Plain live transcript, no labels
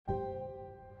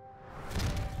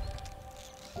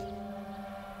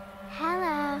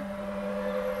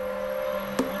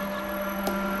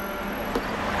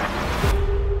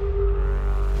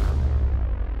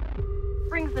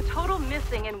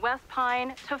West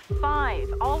Pine to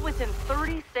 5, all within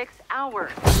 36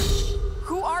 hours.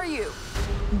 Who are you?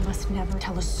 You must never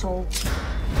tell a soul.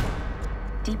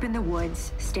 Deep in the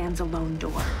woods stands a lone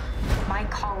door. My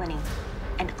colony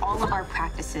and all of our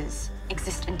practices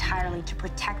exist entirely to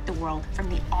protect the world from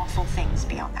the awful things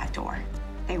beyond that door.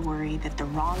 They worry that the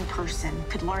wrong person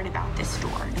could learn about this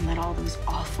door and let all those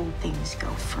awful things go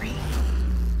free.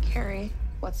 Carrie,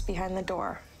 what's behind the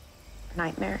door?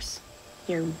 Nightmares.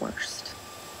 Your worst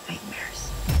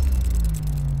nightmares.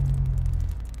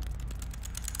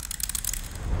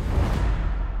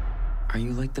 Are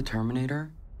you like the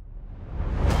Terminator?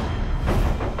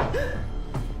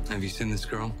 Have you seen this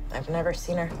girl? I've never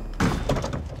seen her.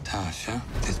 Tasha,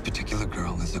 this particular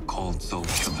girl is a cold soul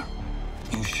killer.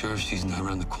 You sure she's not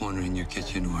around the corner in your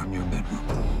kitchen or in your bedroom?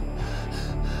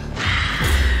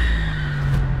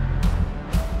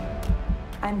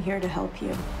 I'm here to help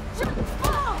you.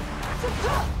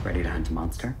 Ready to hunt a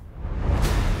monster?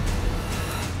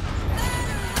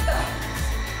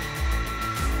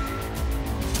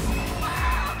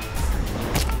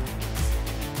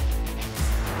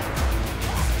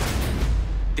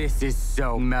 This is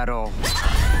so metal.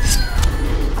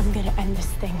 I'm gonna end this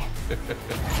thing.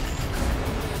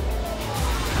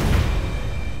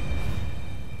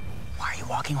 Why are you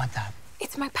walking like that?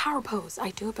 It's my power pose.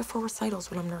 I do it before recitals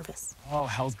when I'm nervous. Oh,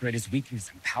 hell's greatest weakness,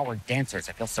 empowered dancers.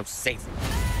 I feel so safe.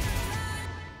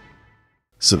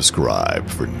 Subscribe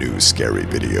for new scary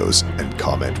videos and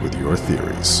comment with your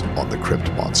theories on the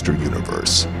Crypt Monster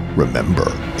universe. Remember,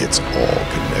 it's all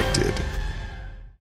connected.